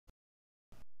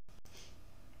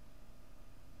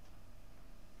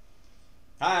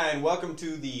Hi, and welcome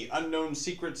to the Unknown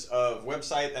Secrets of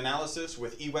Website Analysis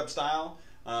with eWebStyle.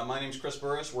 My name's Chris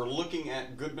Burris. We're looking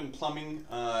at Goodman Plumbing.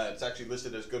 It's actually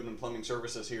listed as Goodman Plumbing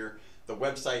Services here. The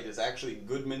website is actually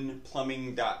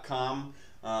goodmanplumbing.com.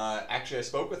 Actually, I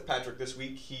spoke with Patrick this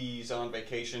week. He's on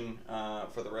vacation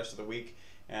for the rest of the week.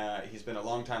 He's been a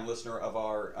longtime listener of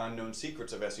our Unknown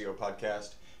Secrets of SEO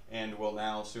podcast and will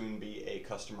now soon be a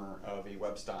customer of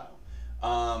eWebStyle.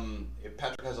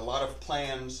 Patrick has a lot of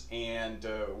plans, and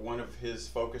one of his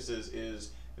focuses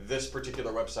is this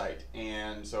particular website,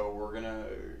 and so we're gonna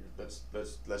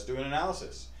let's do an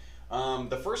analysis.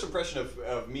 The first impression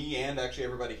of me and actually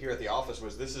everybody here at the office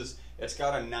was it's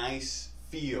got a nice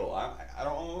feel. I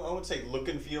wouldn't say look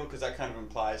and feel because that kind of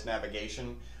implies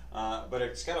navigation, but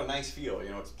it's got a nice feel. You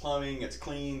know, it's plumbing, it's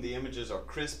clean, the images are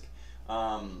crisp.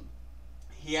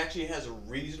 He actually has a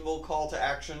reasonable call to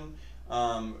action.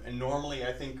 And normally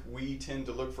I think we tend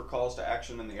to look for calls to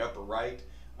action in the upper right.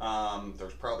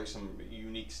 There's probably some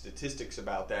unique statistics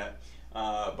about that.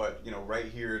 But you know, right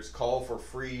here it's call for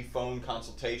free phone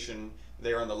consultation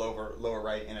there on the lower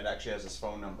right, and it actually has his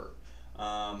phone number.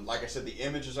 Like I said, the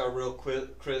images are real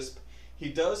crisp.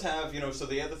 He does have, so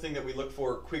the other thing that we look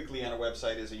for quickly on a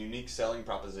website is a unique selling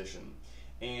proposition.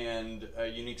 And a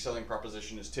unique selling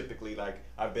proposition is typically like,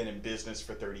 I've been in business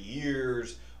for 30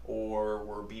 years, or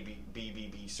we're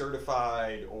BBB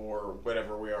certified, or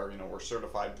whatever we are. We're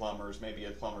certified plumbers, maybe a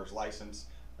plumber's license,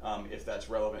 if that's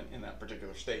relevant in that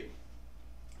particular state.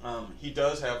 He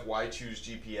does have why choose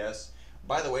GPS.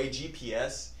 By the way,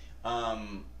 GPS,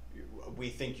 we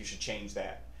think you should change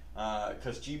that,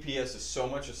 because GPS is so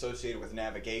much associated with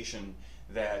navigation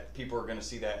that people are going to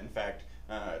see that. In fact,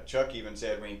 Chuck even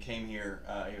said when he came here,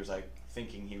 he was like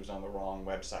thinking he was on the wrong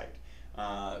website.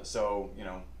 So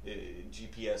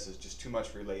GPS is just too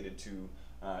much related to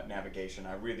navigation.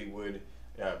 I really would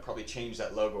probably change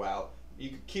that logo out.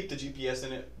 You could keep the GPS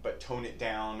in it, but tone it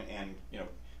down, and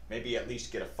maybe at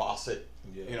least get a faucet,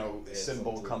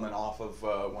 symbol coming off of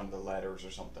one of the letters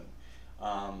or something,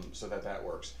 so that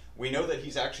works. We know that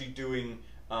he's actually doing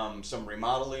some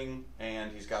remodeling,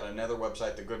 and he's got another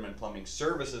website. The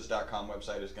GoodmanPlumbingServices.com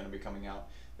website is going to be coming out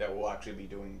that will actually be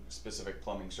doing specific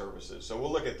plumbing services. So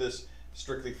we'll look at this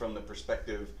strictly from the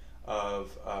perspective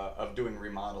of doing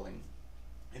remodeling.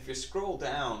 If you scroll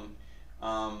down,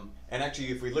 and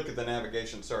actually if we look at the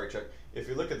navigation, sorry Chuck, if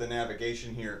you look at the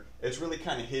navigation here, it's really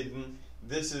kind of hidden.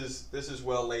 This is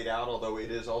well laid out, although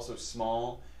it is also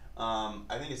small.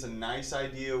 I think it's a nice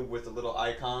idea with the little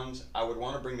icons. I would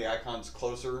want to bring the icons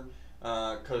closer,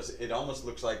 because it almost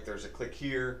looks like there's a click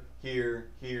here, here,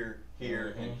 here,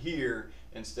 here, and here,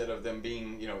 instead of them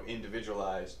being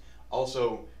individualized.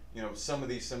 Also, some of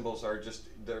these symbols are just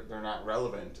they're not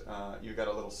relevant. You got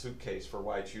a little suitcase for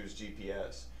why choose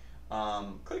GPS.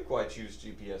 Click why choose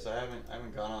GPS. I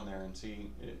haven't gone on there and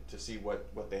see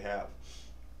what they have.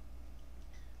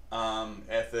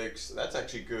 Ethics, that's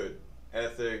actually good.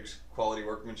 Ethics, quality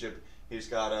workmanship. He's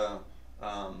got a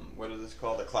what is this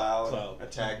called? A cloud. A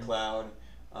tag cloud.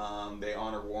 They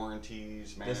honor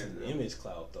warranties. This is an image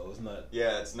cloud, though. It's not.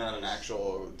 Yeah, it's not an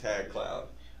actual tag cloud.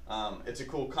 It's a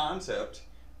cool concept,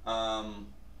 and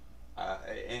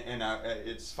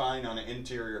it's fine on an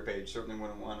interior page. Certainly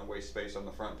wouldn't want to waste space on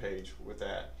the front page with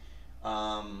that.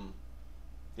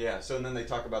 Yeah. So then they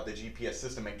talk about the GPS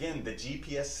system. Again, the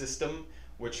GPS system,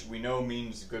 which we know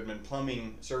means Goodman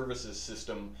Plumbing Services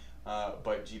System,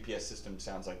 but GPS system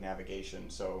sounds like navigation,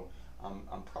 so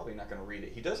I'm probably not going to read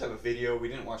it. He does have a video. We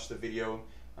didn't watch the video,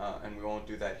 and we won't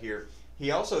do that here.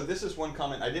 He also, this is one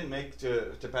comment I didn't make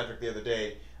to Patrick the other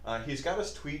day. He's got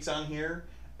his tweets on here,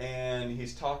 and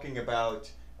he's talking about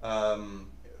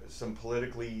some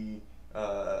politically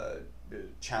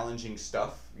challenging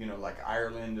stuff, like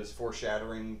Ireland is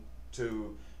foreshadowing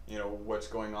to what's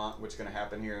going on, what's going to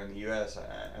happen here in the U.S.,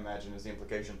 I imagine is the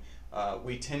implication.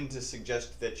 We tend to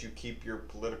suggest that you keep your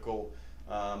political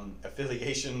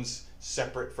affiliations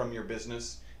separate from your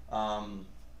business,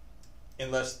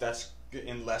 unless that's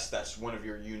one of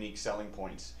your unique selling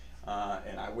points,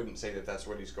 and I wouldn't say that that's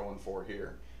what he's going for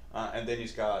here. And then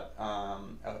he's got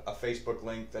a Facebook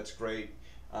link. That's great.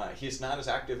 He's not as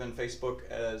active in Facebook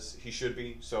as he should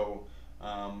be, so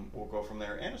we'll go from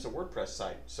there. And it's a WordPress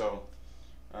site, so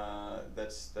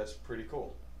that's pretty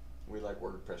cool. We like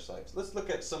WordPress sites. Let's look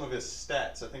at some of his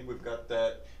stats. I think we've got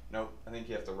that. Nope, I think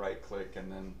you have to right click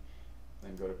and then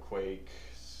go to Quake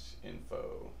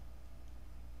info,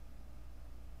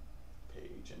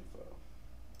 page info.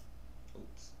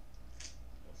 Oops.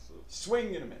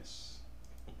 Swing and a miss.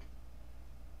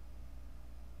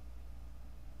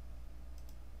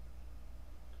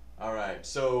 All right,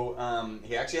 so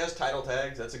he actually has title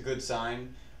tags. That's a good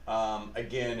sign.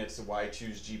 Again, it's the why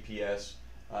choose GPS.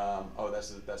 Oh,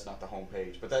 that's not the home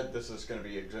page, but this is going to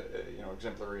be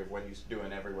exemplary of what he's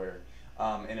doing everywhere.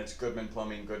 And it's Goodman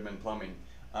Plumbing, Goodman Plumbing.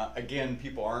 Again,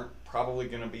 people aren't probably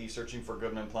going to be searching for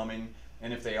Goodman Plumbing,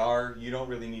 and if they are, you don't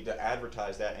really need to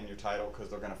advertise that in your title because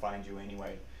they're going to find you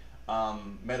anyway.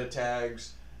 Meta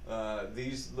tags,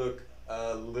 these look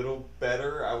a little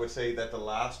better. I would say that the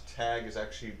last tag is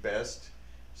actually best.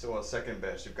 So, well, second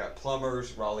best. You've got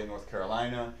plumbers, Raleigh, North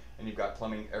Carolina, and you've got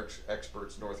plumbing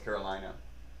experts, North Carolina.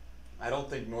 I don't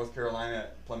think North Carolina,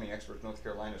 plumbing experts, North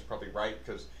Carolina is probably right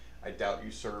because I doubt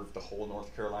you serve the whole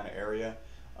North Carolina area,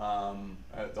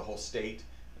 the whole state.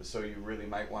 So you really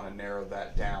might want to narrow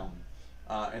that down.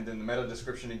 And then the meta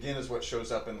description again is what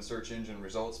shows up in the search engine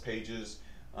results pages.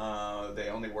 They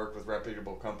only work with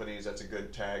reputable companies. That's a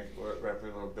good tag,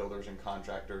 reputable builders and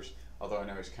contractors, although I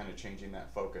know he's kind of changing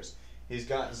that focus. He's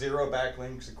got 0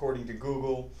 backlinks according to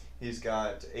Google. He's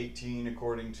got 18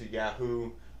 according to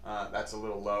Yahoo. That's a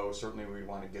little low. Certainly we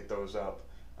want to get those up.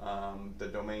 The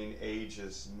domain age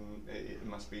it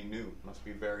must be new, must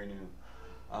be very new.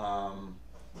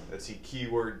 Let's see,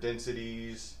 keyword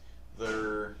densities,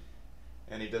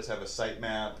 and he does have a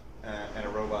sitemap and a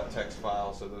robot text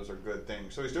file, so those are good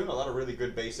things. So he's doing a lot of really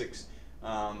good basics.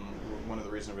 One of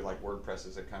the reasons we like WordPress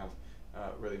is it kind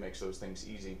of really makes those things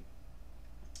easy.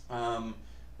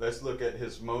 Let's look at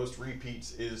his most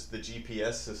repeats is the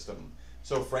GPS system.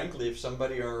 So frankly, if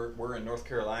somebody were in North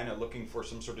Carolina looking for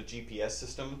some sort of GPS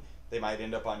system, they might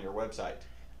end up on your website.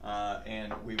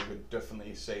 And we would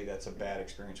definitely say that's a bad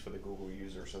experience for the Google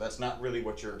user. So that's not really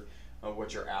what you're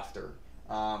after.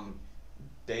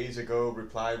 Days ago,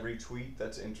 reply, retweet,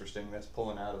 that's interesting. That's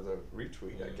pulling out of the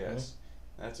retweet, I guess.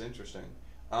 That's interesting.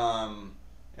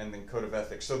 And then code of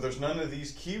ethics. So there's none of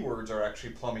these keywords are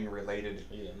actually plumbing related.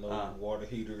 Yeah, no water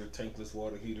heater, tankless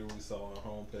water heater we saw on our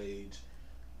homepage.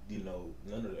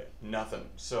 None of that. Nothing.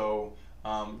 So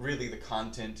really the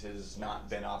content has not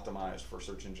been optimized for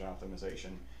search engine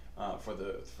optimization for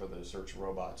the search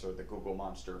robots or the Google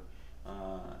monster,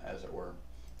 as it were.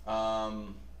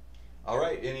 All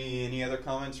right. Any other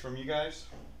comments from you guys?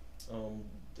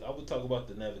 I would talk about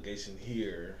the navigation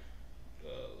here.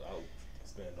 I'll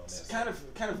expand on that. It's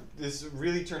kind of. This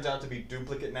really turns out to be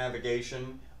duplicate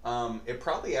navigation. It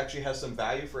probably actually has some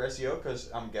value for SEO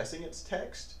because I'm guessing it's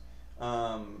text.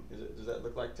 Does that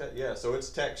look like text? Yeah. So it's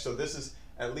text. So this is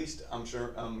at least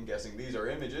I'm guessing these are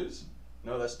images.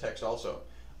 No, that's text also.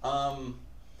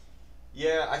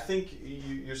 Yeah, I think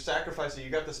you're sacrificing. You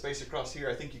got the space across here.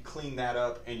 I think you clean that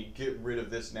up and you get rid of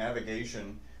this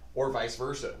navigation, or vice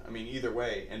versa. I mean, either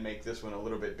way, and make this one a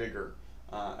little bit bigger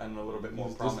and a little bit more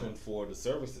prominent. This one for the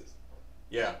services.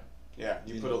 Yeah, yeah.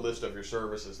 You put a list of your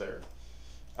services there.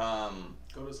 Go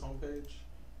to his homepage.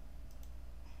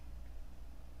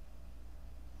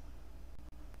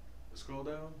 Scroll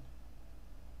down.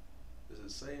 Does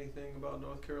it say anything about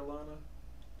North Carolina?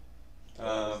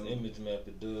 Image map,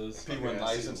 it does. P1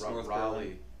 license North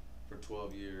Raleigh for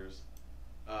 12 years.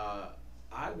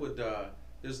 I would.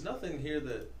 There's nothing here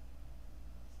that.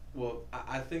 Well,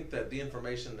 I think that the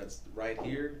information that's right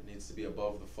here needs to be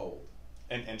above the fold.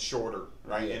 And shorter,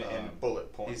 right? Yeah. And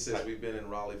bullet points. He says we've been in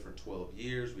Raleigh for 12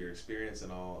 years. We are experienced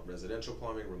in all residential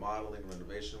plumbing, remodeling,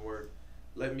 renovation work.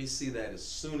 Let me see that as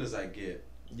soon as I get.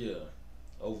 Yeah,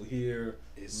 over here.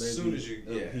 As soon as you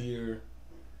up here.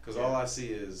 Because all I see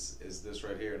is this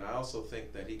right here, and I also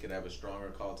think that he could have a stronger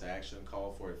call to action,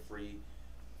 call for a free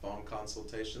phone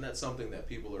consultation. That's something that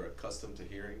people are accustomed to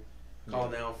hearing. Call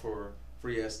now for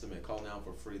free estimate. Call now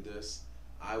for free this.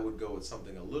 I would go with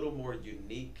something a little more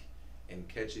unique and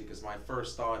catchy. Because my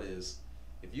first thought is,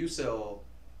 if you sell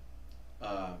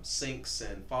sinks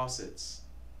and faucets,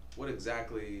 what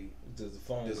exactly does a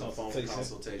phone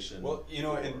consultation? Well,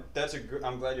 and that's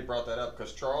I'm glad you brought that up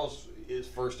because Charles'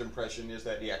 first impression is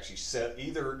that he actually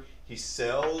either he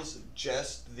sells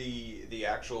just the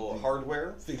actual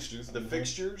hardware fixtures,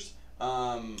 fixtures,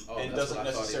 and doesn't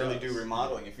necessarily do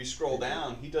remodeling. If you scroll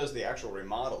down, he does the actual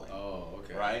remodeling. Oh,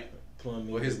 okay. Right.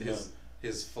 Plumbing. Well,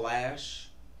 his flash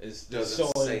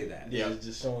doesn't say that. Yeah, it's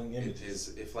just showing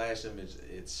images. His flash image,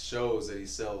 it shows that he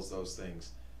sells those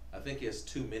things. I think he has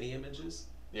too many images.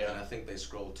 Yeah. And I think they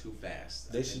scroll too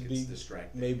fast. They should be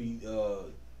distracting. Maybe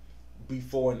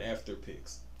before and after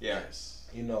pics. Yes.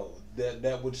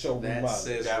 That would show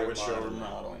remodeling. That would show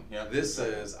remodeling. Yeah. This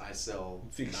says I sell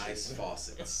nice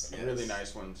faucets. Yes. Really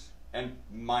nice ones, and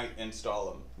might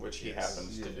install them, which he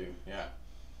happens to do. Yeah.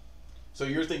 So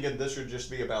you're thinking this should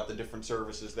just be about the different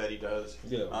services that he does?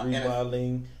 Yeah,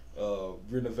 remodeling,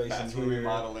 renovation bathroom here,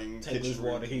 remodeling, tankless kitchen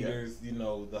water yeah. heaters. You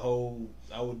know, the whole.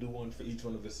 I would do one for each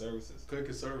one of his services. Click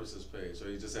his services page. So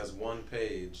he just has one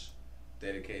page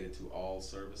dedicated to all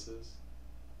services.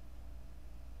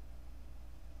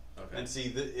 Okay. And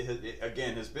see,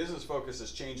 again, his business focus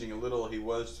is changing a little. He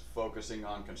was focusing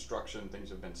on construction. Things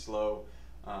have been slow.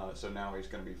 So now he's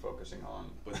going to be focusing on.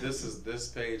 But this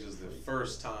page is the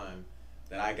first time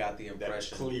that I got the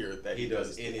impression clear that he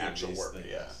does any actual of these work. things.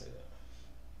 Yeah.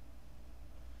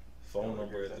 Phone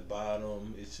number at the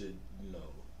bottom. It should, you know,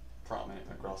 Prominent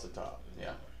across the top.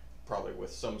 Yeah. Probably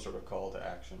with some sort of call to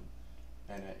action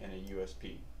and a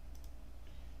USP.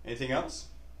 Anything else?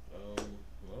 Well,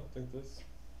 I think that's.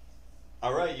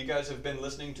 All right, you guys have been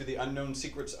listening to the Unknown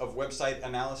Secrets of Website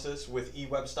Analysis with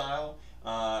eWebStyle.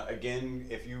 Again,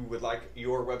 if you would like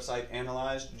your website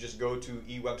analyzed, just go to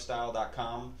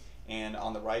ewebstyle.com, and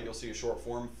on the right you'll see a short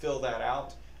form. Fill that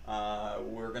out.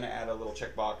 We're going to add a little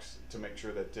checkbox to make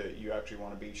sure that you actually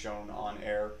want to be shown on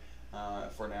air.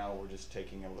 For now, we're just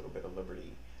taking a little bit of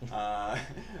liberty.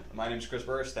 My name is Chris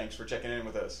Burris. Thanks for checking in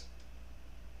with us.